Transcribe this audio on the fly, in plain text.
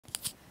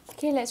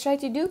Okay, let's try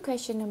to do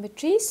question number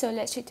 3. So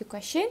let's read the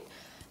question.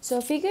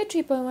 So figure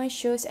 3.1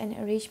 shows an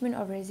arrangement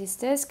of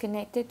resistors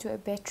connected to a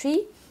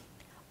battery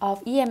of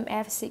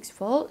EMF 6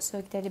 volt.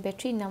 So kita ada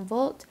battery 6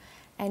 volt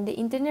and the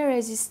internal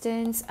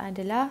resistance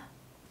adalah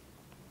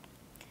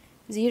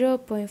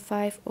 0.5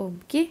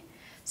 ohm. Okay.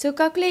 So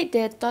calculate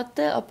the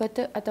total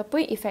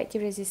ataupun effective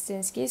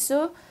resistance. Okay.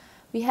 So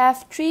we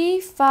have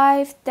 3,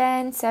 5,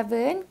 10,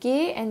 7.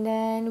 Okay. And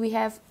then we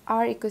have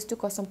R equals to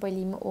 0.5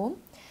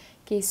 ohm.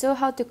 Okay, so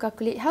how to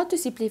calculate, how to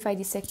simplify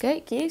this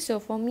circuit. Okay, so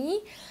for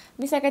me,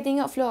 Miss akan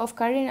tengok flow of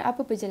current,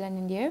 apa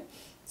perjalanan dia.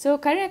 So,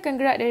 current akan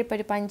gerak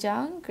daripada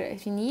panjang, gerak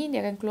sini,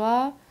 dia akan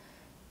keluar.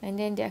 And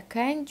then dia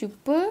akan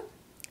jumpa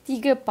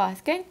 3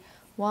 path kan.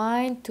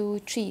 1, 2,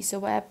 3.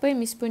 So, what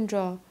happen, Miss pun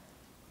draw.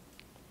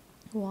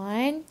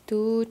 1,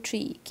 2,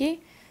 3.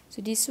 Okay,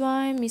 so this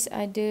one, Miss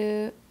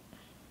ada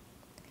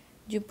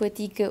jumpa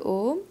 3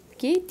 ohm.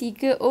 Okay,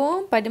 3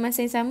 ohm pada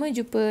masa yang sama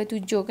jumpa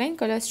 7 kan.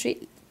 Kalau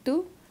straight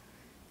tu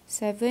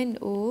 7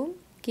 ohm.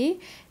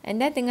 Okay. And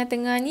then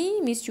tengah-tengah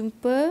ni Miss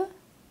jumpa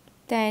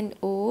 10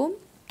 ohm.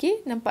 Okay.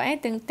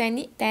 Nampak 10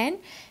 ni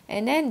 10.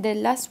 And then the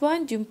last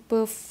one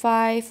jumpa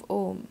 5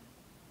 ohm.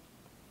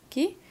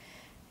 Okay.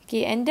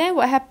 Okay. And then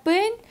what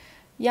happen?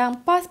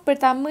 Yang path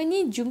pertama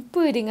ni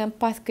jumpa dengan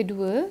path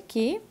kedua.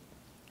 Okay.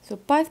 So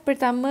path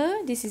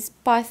pertama, this is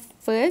path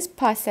first,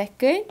 path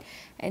second.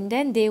 And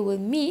then they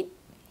will meet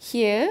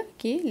here.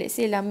 Okay.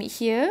 Let's say lah meet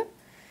here.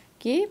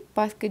 Okay.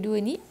 Path kedua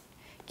ni.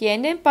 Okay,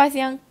 and then path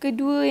yang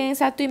kedua, yang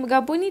satu yang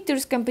bergabung ni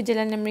teruskan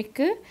perjalanan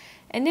mereka.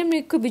 And then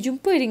mereka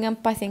berjumpa dengan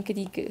path yang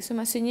ketiga. So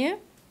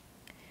maksudnya,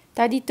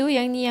 tadi tu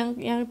yang ni yang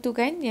tu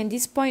kan, yang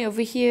this point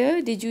over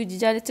here, dia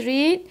jalan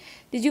straight,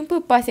 dia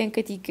jumpa path yang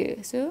ketiga.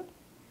 So,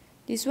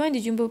 this one dia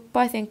jumpa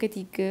path yang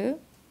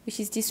ketiga, which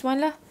is this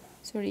one lah.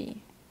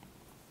 Sorry.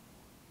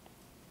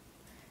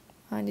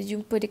 Dia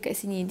jumpa dekat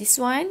sini.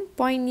 This one,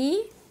 point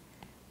ni,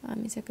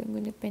 Miss akan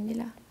guna pen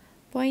dia lah.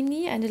 Point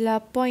ni adalah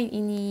point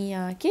ini.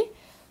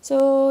 Okay.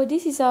 So,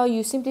 this is how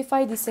you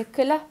simplify this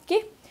circle lah.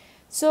 Okay.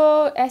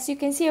 So, as you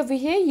can see over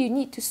here, you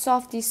need to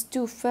solve these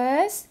two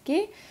first.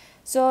 Okay.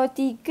 So,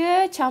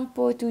 3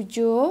 campur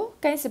 7.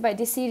 Kan sebab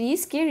dia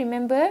series. Okay.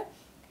 Remember,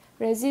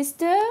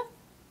 resistor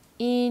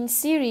in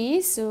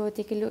series. So,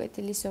 take a look at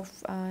the list of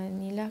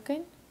ni lah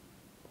kan.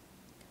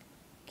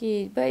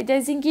 Okay. But it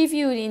doesn't give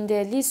you in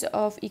the list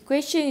of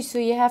equations.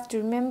 So, you have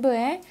to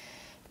remember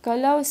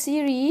kalau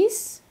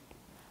series,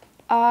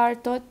 R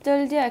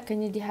total dia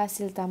akan jadi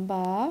hasil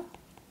tambah.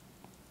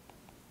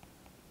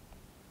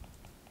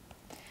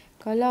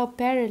 Kalau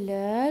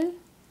parallel,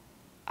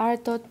 R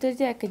total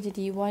dia akan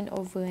jadi 1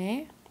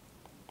 over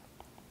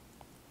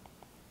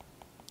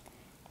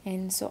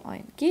and so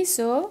on. Okay,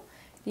 so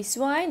this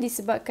one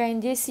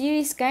disebabkan dia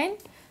series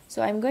kan. So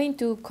I'm going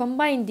to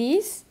combine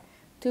this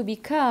to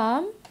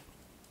become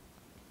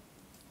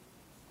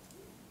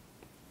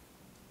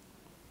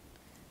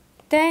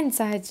 10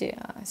 sahaja.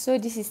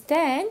 So this is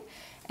 10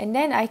 and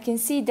then I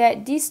can see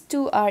that these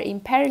two are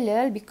in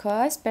parallel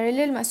because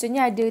parallel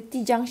maksudnya ada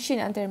T-junction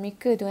antara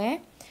mereka tu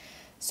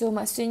So,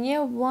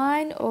 maksudnya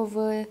 1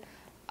 over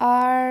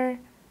R,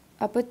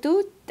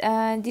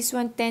 this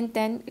one 10,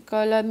 10.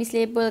 Kalau Miss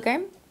label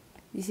kan,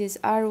 this is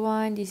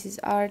R1, this is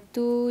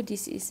R2,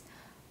 this is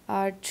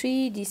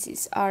R3, this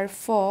is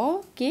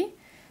R4. Okay.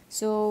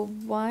 So,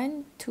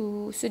 1,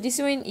 2. So,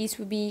 this one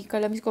will be,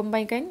 kalau Miss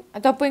combine kan,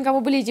 ataupun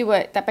kamu boleh je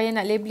buat. Tak payah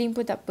nak labeling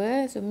pun tak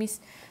apa. So, Miss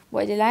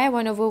buat je lah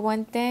 1 over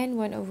 110,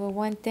 1 over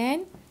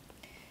 110.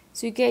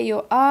 So, you get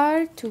your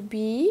R to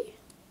be,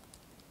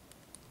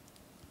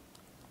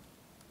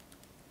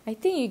 I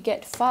think you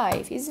get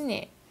 5, isn't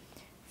it?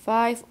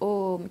 5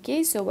 ohm. Okay,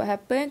 so what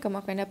happen?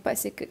 Kamu akan dapat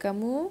circuit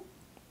kamu.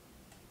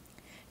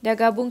 Dah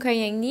gabungkan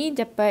yang ni,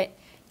 dapat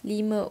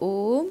 5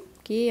 ohm.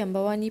 Okay, yang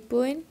bawah ni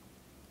pun.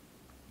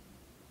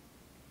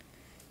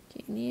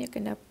 Okay, ni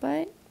akan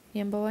dapat.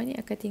 Yang bawah ni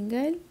akan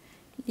tinggal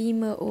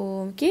 5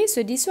 ohm. Okay,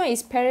 so this one is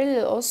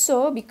parallel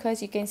also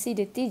because you can see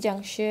the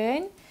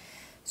T-junction.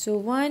 So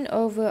 1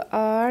 over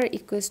R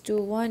equals to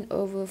 1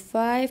 over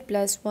 5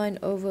 plus 1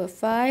 over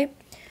 5.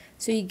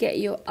 So, you get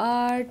your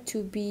R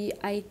to be,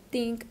 I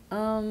think,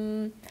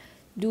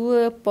 2.5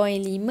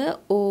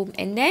 ohm.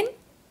 And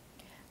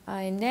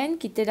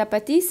then kita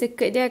dapati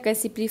circuit dia akan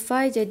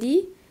simplify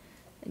jadi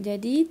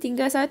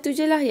tinggal satu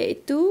je lah,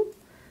 iaitu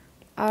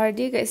R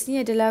dia kat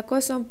sini adalah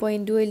 0.25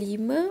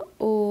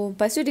 ohm.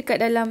 Lepas tu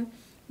dekat dalam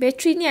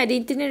bateri ni ada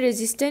internal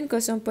resistance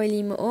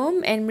 0.5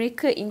 ohm and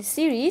mereka in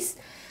series.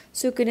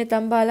 So, kena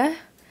tambah lah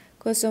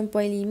 0.5.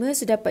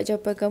 So, dapat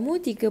jawapan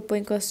kamu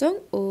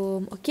 3.0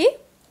 ohm. Okay?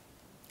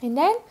 And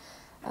then,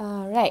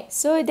 right,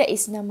 so that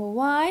is number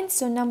 1.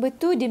 So, number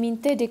 2, dia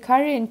minta the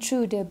current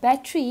through the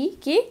battery,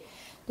 okay?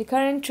 The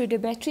current through the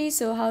battery,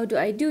 so how do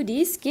I do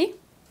this, okay?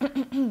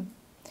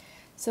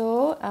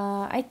 So,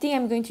 I think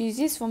I'm going to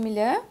use this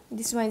formula,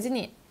 this one, isn't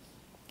it?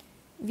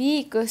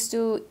 V equals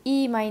to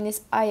E minus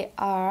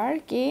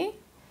IR, okay?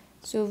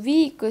 So,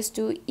 V equals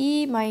to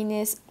E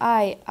minus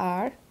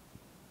IR,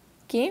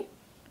 okay?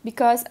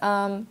 Because,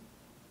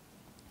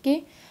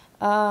 okay,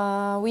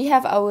 we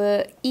have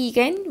our E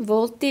kan,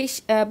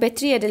 voltage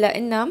battery adalah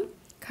 6,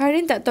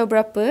 current tak tahu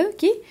berapa,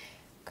 okay.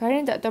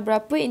 Current tak tahu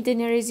berapa,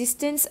 internal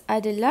resistance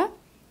adalah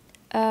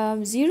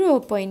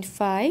 0.5,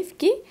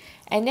 okay.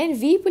 And then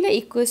V pula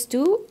equals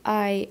to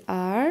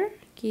IR,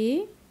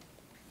 okay.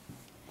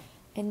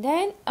 And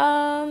then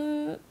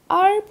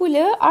R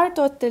pula, R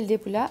total dia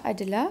pula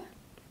adalah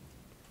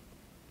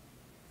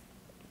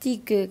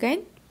 3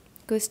 kan,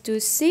 equals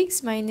to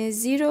 6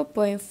 minus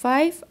 0.5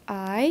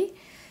 I.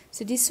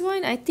 So this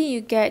one I think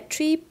you get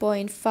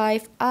 3.5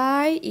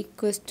 I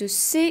equals to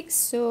 6.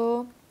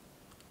 So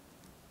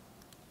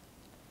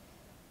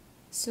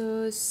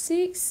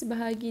 6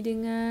 bahagi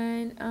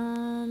dengan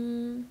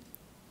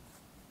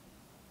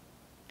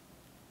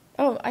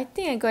oh, I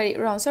think I got it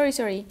wrong. Sorry.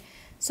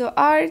 So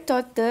R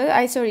total,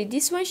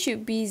 this one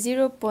should be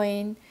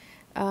 2.5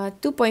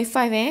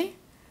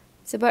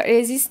 sebab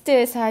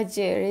resistor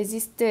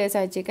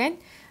saja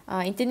kan.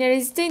 Internal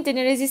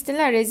resistor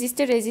lah,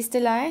 resistor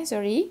lah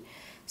sorry.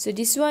 So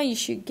this one you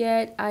should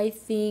get, I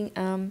think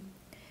 3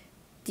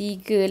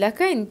 lah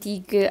kan,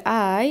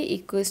 3I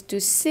equals to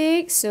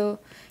 6.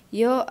 So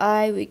your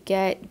I will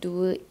get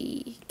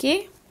 2E,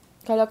 okay.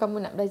 Kalau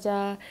kamu nak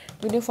belajar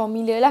guna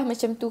formula lah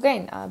macam tu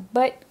kan.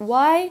 But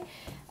why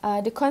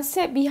the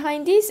concept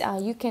behind this,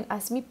 you can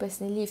ask me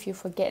personally if you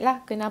forget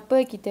lah. Kenapa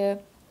kita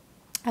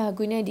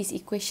guna this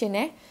equation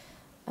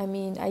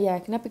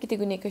kenapa kita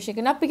guna equation?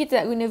 Kenapa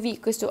kita tak guna V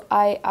equals to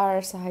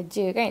IR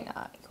sahaja kan?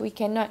 We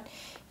cannot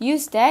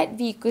use that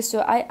V equals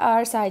to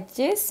IR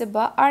sahaja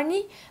sebab R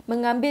ni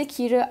mengambil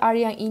kira R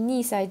yang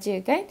ini sahaja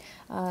kan.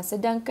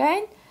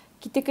 Sedangkan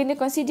kita kena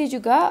consider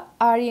juga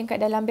R yang kat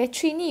dalam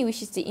battery ni,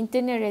 which is the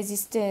internal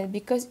resistance,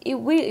 because it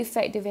will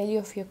affect the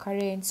value of your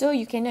current. So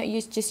you cannot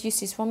just use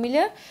this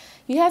formula.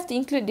 You have to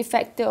include the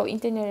factor of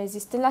internal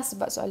resistance lah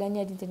sebab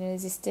soalannya ada internal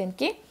resistance,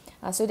 okay.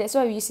 So that's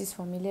why we use this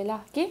formula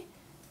lah, okay.